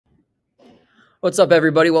What's up,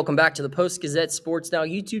 everybody? Welcome back to the Post-Gazette Sports Now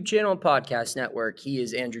YouTube channel and podcast network. He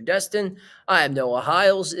is Andrew Destin. I am Noah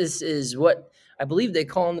Hiles. This is what I believe they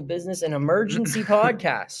call in the business an emergency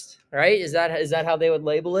podcast, right? Is that how they would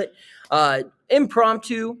label it?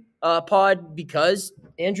 Impromptu pod because,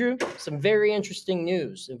 Andrew, some very interesting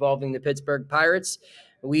news involving the Pittsburgh Pirates.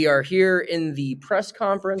 We are here in the press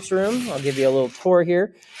conference room. I'll give you a little tour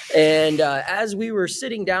here. And as we were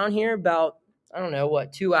sitting down here about,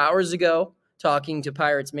 2 hours ago, talking to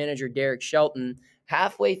Pirates manager Derek Shelton,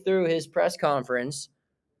 halfway through his press conference,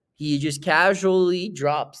 he just casually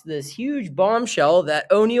drops this huge bombshell that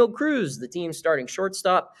Oneil Cruz, the team's starting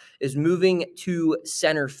shortstop, is moving to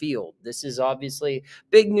center field. This is obviously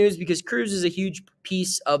big news because Cruz is a huge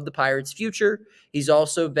piece of the Pirates' future. He's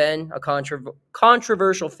also been a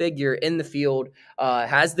controversial figure in the field,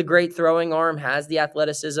 has the great throwing arm, has the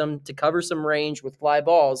athleticism to cover some range with fly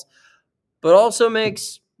balls, but also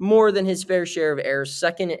makes more than his fair share of errors,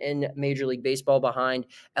 second in Major League Baseball behind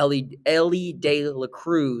Ellie De La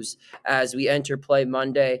Cruz as we enter play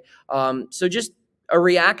Monday. So just a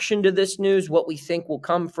reaction to this news, what we think will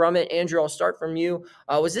come from it. Andrew, I'll start from you.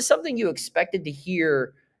 Was this something you expected to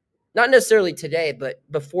hear, not necessarily today, but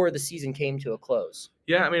before the season came to a close?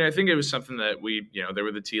 Yeah, I mean, I think it was something that there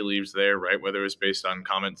were the tea leaves there, right? Whether it was based on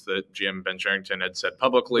comments that GM Ben Cherington had said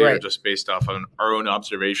publicly or just based off on our own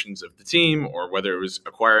observations of the team, or whether it was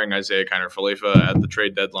acquiring Isaiah Kiner-Falefa at the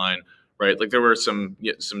trade deadline, right? Like there were some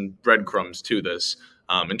breadcrumbs to this.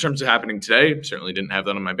 In terms of happening today, certainly didn't have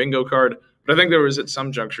that on my bingo card, but I think there was at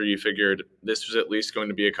some juncture you figured this was at least going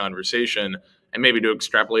to be a conversation. And maybe to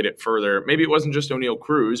extrapolate it further, maybe it wasn't just Oneil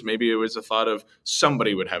Cruz. Maybe it was a thought of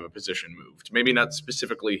somebody would have a position moved. Maybe not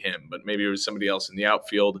specifically him, but maybe it was somebody else in the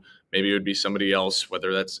outfield. Maybe it would be somebody else,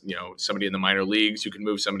 whether that's somebody in the minor leagues who can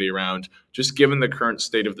move somebody around. Just given the current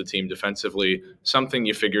state of the team defensively, something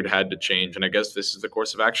you figured had to change. And I guess this is the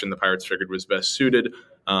course of action the Pirates figured was best suited.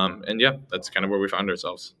 And yeah, that's kind of where we found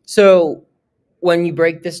ourselves. So when you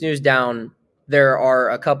break this news down, there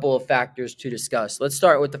are a couple of factors to discuss. Let's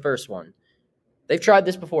start with the first one. They've tried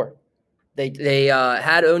this before. They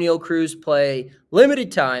had Oneil Cruz play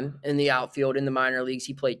limited time in the outfield in the minor leagues.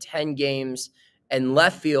 He played 10 games in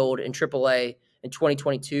left field in AAA in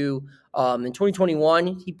 2022. In 2021,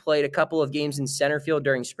 he played a couple of games in center field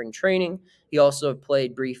during spring training. He also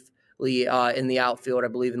played briefly in the outfield, I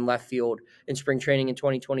believe, in left field in spring training in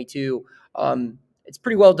 2022. It's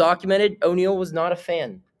pretty well documented. Oneil was not a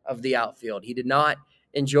fan of the outfield. He did not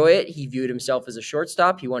enjoy it. He viewed himself as a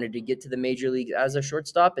shortstop. He wanted to get to the major leagues as a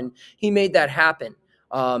shortstop, and he made that happen.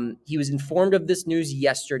 He was informed of this news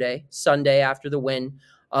yesterday, Sunday, after the win,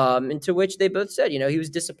 into which they both said, he was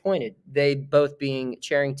disappointed, they both being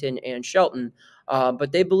Cherington and Shelton,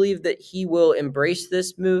 but they believe that he will embrace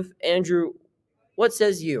this move. Andrew, what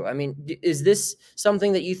says you? I mean, is this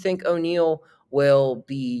something that you think Oneil will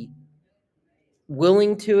be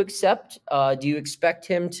willing to accept? Do you expect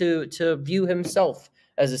him to view himself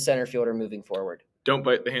as a center fielder moving forward? Don't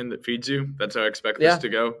bite the hand that feeds you. That's how I expect this to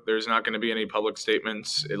go. There's not going to be any public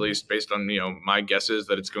statements, at least based on my guesses,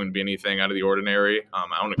 that it's going to be anything out of the ordinary. I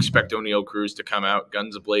don't expect Oneil Cruz to come out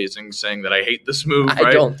guns blazing saying that I hate this move.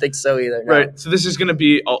 I don't think so either. No. Right. So this is going to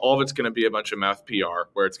be all of it's going to be a bunch of mouth PR,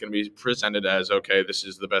 where it's going to be presented as, okay, this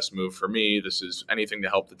is the best move for me. This is anything to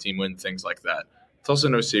help the team win, things like that. It's also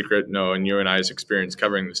no secret, and you and I's experience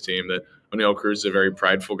covering this team, that Oneil Cruz is a very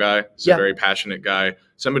prideful guy. He's a very passionate guy,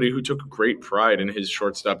 somebody who took great pride in his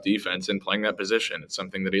shortstop defense and playing that position. It's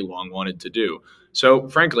something that he long wanted to do. So,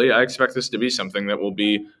 frankly, I expect this to be something that will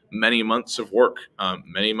be many months of work,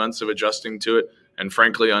 many months of adjusting to it. And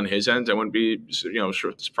frankly, on his end, I wouldn't be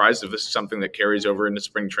surprised if this is something that carries over into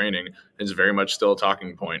spring training. It's very much still a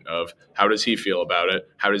talking point of how does he feel about it?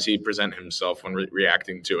 How does he present himself when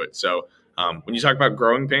reacting to it? So, when you talk about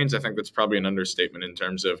growing pains, I think that's probably an understatement in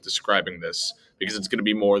terms of describing this, because it's going to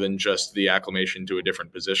be more than just the acclimation to a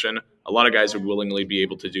different position. A lot of guys would willingly be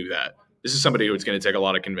able to do that. This is somebody who it's going to take a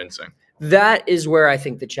lot of convincing. That is where I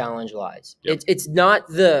think the challenge lies. Yep. It's not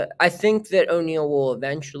I think that Oneil will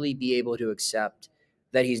eventually be able to accept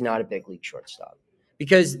that he's not a big league shortstop,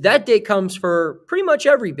 because that day comes for pretty much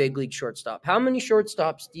every big league shortstop. How many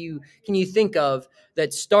shortstops can you think of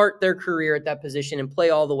that start their career at that position and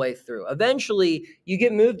play all the way through? Eventually, you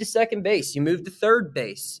get moved to second base. You move to third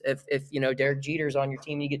base. If Derek Jeter's on your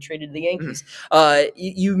team, you get traded to the Yankees.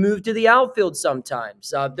 You move to the outfield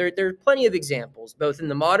sometimes. There are plenty of examples, both in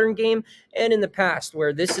the modern game and in the past,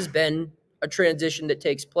 where this has been a transition that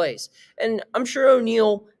takes place. And I'm sure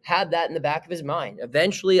Oneil had that in the back of his mind.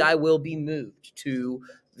 Eventually, I will be moved to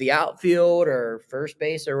the outfield or first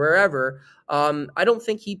base or wherever. I don't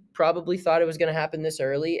think he probably thought it was going to happen this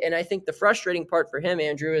early. And I think the frustrating part for him,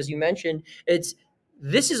 Andrew, as you mentioned,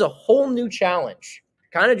 this is a whole new challenge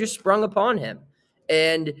kind of just sprung upon him.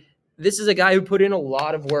 And this is a guy who put in a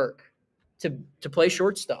lot of work to play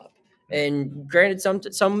shortstop. And granted,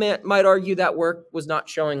 some might argue that work was not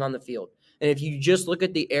showing on the field. And if you just look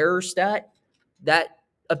at the error stat, that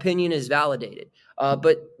opinion is validated.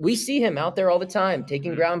 But we see him out there all the time,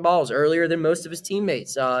 taking ground balls earlier than most of his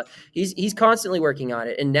teammates. He's constantly working on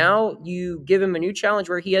it. And now you give him a new challenge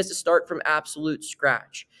where he has to start from absolute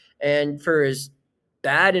scratch. And for as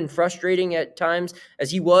bad and frustrating at times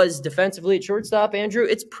as he was defensively at shortstop, Andrew,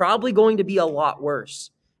 it's probably going to be a lot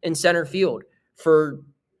worse in center field for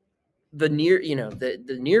the near,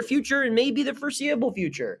 the near future and maybe the foreseeable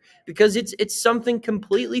future, because it's something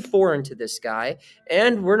completely foreign to this guy,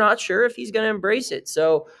 and we're not sure if he's going to embrace it.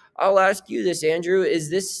 So I'll ask you this, Andrew: is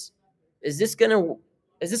this going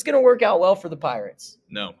to work out well for the Pirates?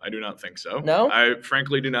 No, I do not think so. No? I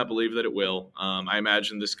frankly do not believe that it will. I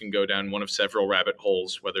imagine this can go down one of several rabbit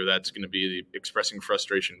holes, whether that's going to be expressing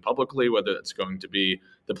frustration publicly, whether that's going to be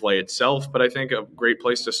the play itself. But I think a great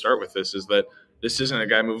place to start with this is that this isn't a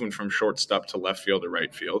guy moving from shortstop to left field or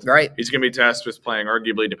right field. Right. He's going to be tasked with playing,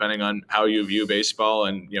 arguably, depending on how you view baseball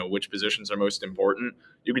and which positions are most important.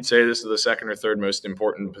 You could say this is the second or third most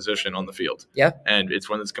important position on the field. Yeah. And it's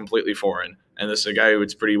one that's completely foreign. And this is a guy who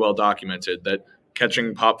it's pretty well documented that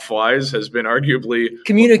catching pop flies has been arguably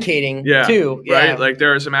communicating too. Yeah. Right. Like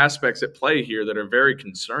there are some aspects at play here that are very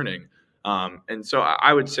concerning. And so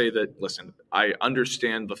I would say that, listen, I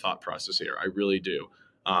understand the thought process here. I really do.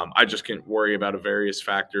 I just can't worry about various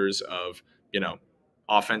factors of,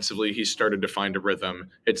 offensively, he started to find a rhythm.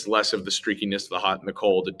 It's less of the streakiness, the hot and the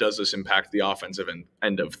cold. Does this impact the offensive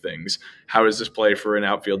end of things? How does this play for an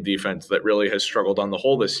outfield defense that really has struggled on the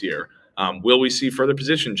whole this year? Will we see further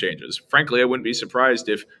position changes? Frankly, I wouldn't be surprised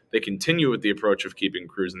if they continue with the approach of keeping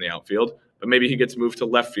Cruz in the outfield, but maybe he gets moved to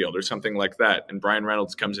left field or something like that, and Brian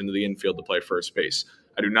Reynolds comes into the infield to play first base.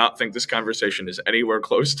 I do not think this conversation is anywhere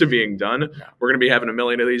close to being done. No. We're going to be having a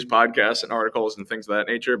million of these podcasts and articles and things of that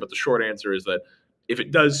nature, but the short answer is that if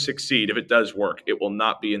it does succeed, if it does work, it will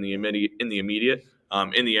not be in the immediate. In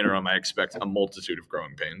the interim, I expect a multitude of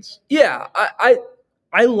growing pains. Yeah,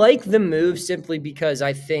 I like the move simply because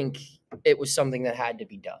I think it was something that had to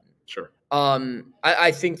be done. Sure.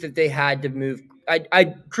 I think that they had to move.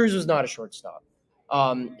 Cruz was not a shortstop.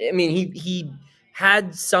 I mean, he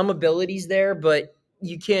had some abilities there, but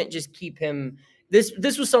you can't just keep him.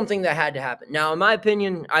 This was something that had to happen. Now, in my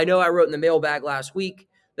opinion, I know I wrote in the mailbag last week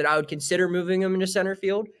that I would consider moving him into center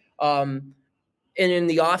field. And in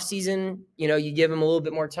the offseason, you give him a little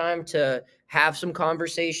bit more time to have some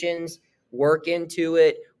conversations, work into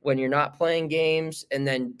it when you're not playing games, and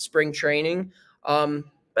then spring training.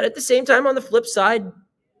 But at the same time, on the flip side,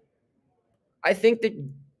 I think that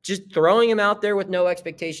just throwing him out there with no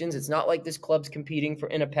expectations, it's not like this club's competing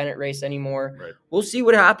in a pennant race anymore. Right. We'll see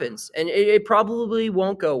what happens. And it probably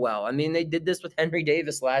won't go well. I mean, they did this with Henry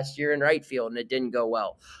Davis last year in right field, and it didn't go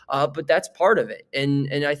well. But that's part of it.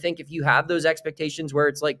 And I think if you have those expectations where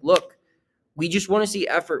it's like, look, we just want to see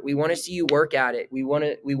effort. We want to see you work at it. We want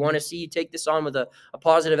to see you take this on with a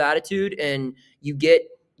positive attitude, and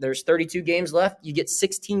there's 32 games left. You get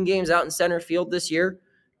 16 games out in center field this year.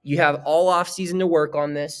 You have all off season to work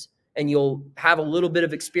on this, and you'll have a little bit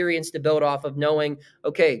of experience to build off of, knowing,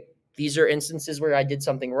 okay, these are instances where I did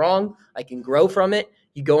something wrong. I can grow from it.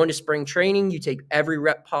 You go into spring training, you take every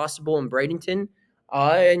rep possible in Bradenton,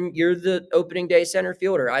 and you're the opening day center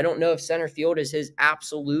fielder. I don't know if center field is his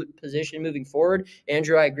absolute position moving forward.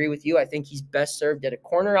 Andrew, I agree with you. I think he's best served at a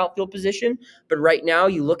corner outfield position. But right now,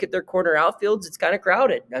 you look at their corner outfields, it's kind of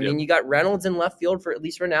crowded. I mean, you got Reynolds in left field for at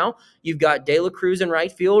least for now. You've got De La Cruz in right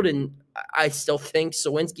field, and I still think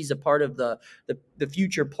Sawinski's a part of the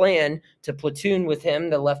future plan to platoon with him,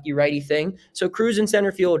 the lefty-righty thing. So Cruz in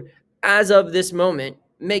center field, as of this moment,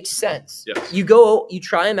 makes sense. Yes. You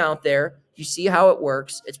try him out there. You see how it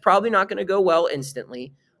works. It's probably not going to go well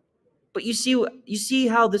instantly, but you see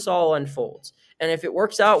how this all unfolds. And if it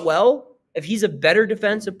works out well, if he's a better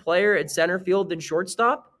defensive player at center field than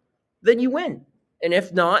shortstop, then you win. And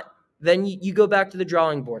if not, then you go back to the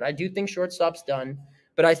drawing board. I do think shortstop's done,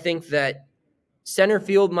 but I think that center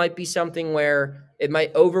field might be something where it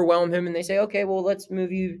might overwhelm him and they say, okay, well, let's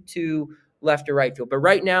move you to left or right field. But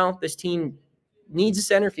right now, this team needs a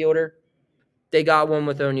center fielder. They got one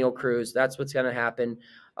with Oneil Cruz. That's what's going to happen.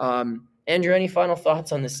 Andrew, any final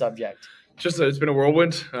thoughts on this subject? Just that it's been a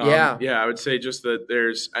whirlwind. Yeah, I would say just that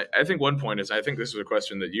I think one point is, I think this was a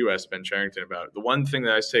question that you asked Ben Charrington about. The one thing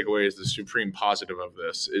that I take away is the supreme positive of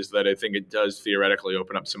this is that I think it does theoretically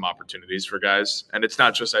open up some opportunities for guys. And it's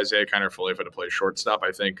not just Isaiah Kiner-Falefa to play shortstop.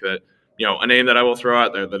 I think that, a name that I will throw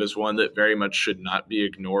out there that is one that very much should not be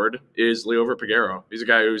ignored is Liover Peguero. He's a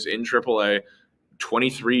guy who's in AAA,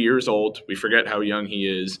 23 years old. We forget how young he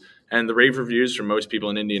is. And the rave reviews from most people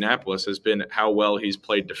in Indianapolis has been how well he's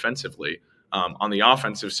played defensively. On the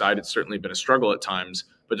offensive side, it's certainly been a struggle at times,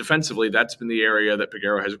 but defensively, that's been the area that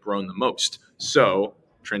Peguero has grown the most. So,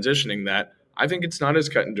 transitioning that, I think it's not as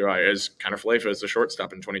cut and dry as Kiner-Falefa as the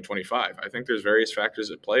shortstop in 2025. I think there's various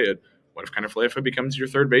factors at play. What if Kiner-Falefa becomes your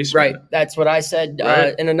third baseman? Right. That's what I said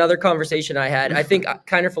in another conversation I had. I think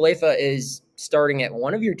Kiner-Falefa is starting at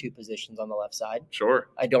one of your two positions on the left side. Sure.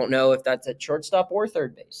 I don't know if that's at shortstop or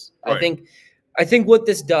third base. Right. I think what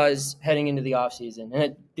this does heading into the offseason,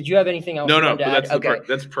 and did you have anything else? No,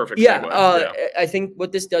 that's perfect. Yeah, segue. I think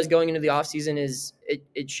what this does going into the offseason is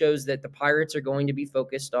it shows that the Pirates are going to be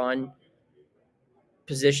focused on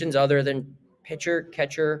positions other than pitcher,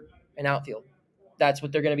 catcher, and outfield. That's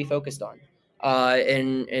what they're going to be focused on.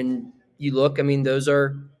 And you look, those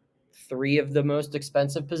are three of the most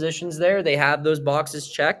expensive positions there. They have those boxes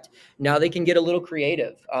checked. Now they can get a little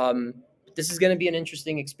creative. This is going to be an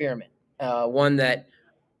interesting experiment. One that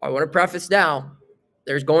I want to preface now,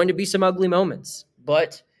 there's going to be some ugly moments.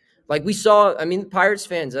 But like we saw, Pirates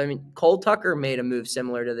fans, Cole Tucker made a move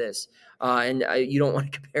similar to this. And you don't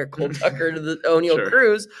want to compare Cole Tucker to the Oneil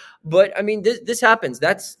Cruz. But, this happens.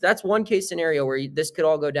 That's one case scenario where this could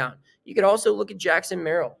all go down. You could also look at Jackson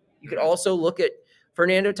Merrill. You could also look at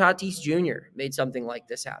Fernando Tatis Jr. made something like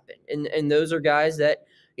this happen. And those are guys that,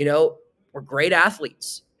 were great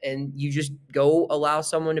athletes. And you just go allow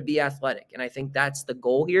someone to be athletic. And I think that's the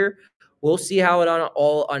goal here. We'll see how it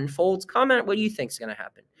all unfolds. Comment what you think is going to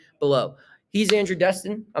happen below. He's Andrew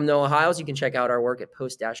Destin. I'm Noah Hiles. You can check out our work at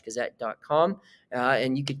post-gazette.com.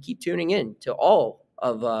 And you could keep tuning in to all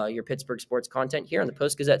of your Pittsburgh sports content here on the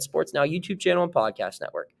Post-Gazette Sports Now YouTube channel and podcast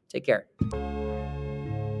network. Take care.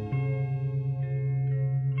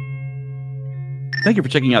 Thank you for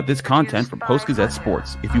checking out this content from Post-Gazette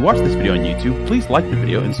Sports. If you watch this video on YouTube, please like the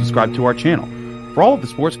video and subscribe to our channel. For all of the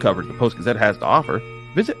sports coverage the Post-Gazette has to offer,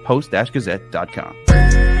 visit post-gazette.com.